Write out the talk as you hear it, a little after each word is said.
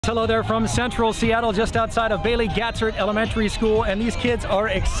Hello there from Central Seattle, just outside of Bailey Gatzert Elementary School, and these kids are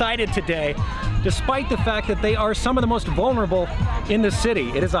excited today, despite the fact that they are some of the most vulnerable in the city.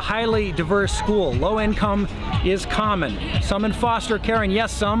 It is a highly diverse school. Low income is common. Some in foster care, and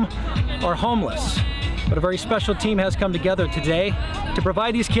yes, some are homeless. But a very special team has come together today to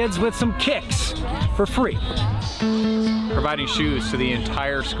provide these kids with some kicks for free. Providing shoes to the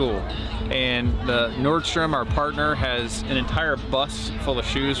entire school. And the Nordstrom, our partner, has an entire bus full of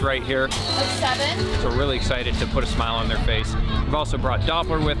shoes right here. Like 7. So we're really excited to put a smile on their face. We've also brought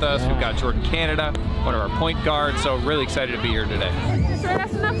Doppler with us. We've got Jordan Canada, one of our point guards. So really excited to be here today. Sure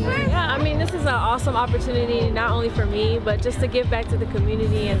that's enough for you? Yeah, I mean, this is an awesome opportunity, not only for me, but just to give back to the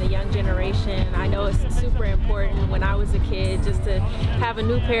community and the young generation. I know it's super important when I was a kid, just to have a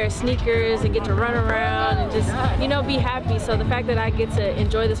new pair of sneakers and get to run around and just, you know, be happy. So the fact that I get to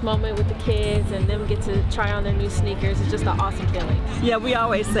enjoy this moment with the kids and them get to try on their new sneakers is just an awesome feeling. Yeah, we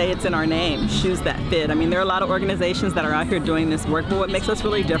always say it's in our name, shoes that fit. I mean, there are a lot of organizations that are out here doing this work, but what makes us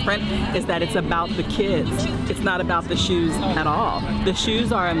really different is that it's about the kids. It's not about the shoes at all. The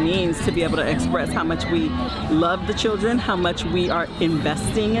shoes are a means to be able to express how much we love the children, how much we are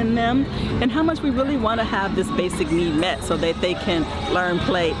investing in them, and how much we really want to have this basic need met so that they can learn,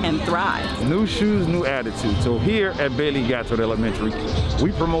 play, and thrive. New shoes, new attitude. So here at Bailey Gatzert Elementary,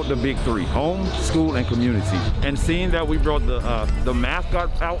 we promote the big three: home, school, and community. And seeing that we brought the mascot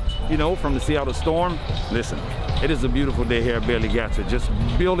out, you know, from the Seattle Storm, listen, it is a beautiful day here at Bailey Gatzert, just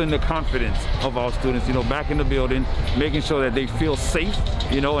building the confidence of our students, you know, back in the building, making sure that they feel safe,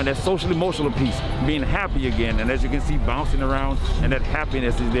 you know, and that social emotional piece, being happy again, and as you can see, bouncing around, and that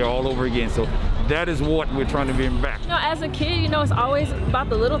happiness is there all over again. So that is what we're trying to bring back. You know, as a kid, you know, it's always about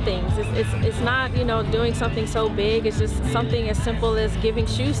the little things. It's not, you know, doing something so big. It's just something as simple as giving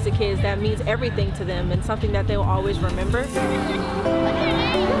shoes to kids that means everything to them and something that they will always remember.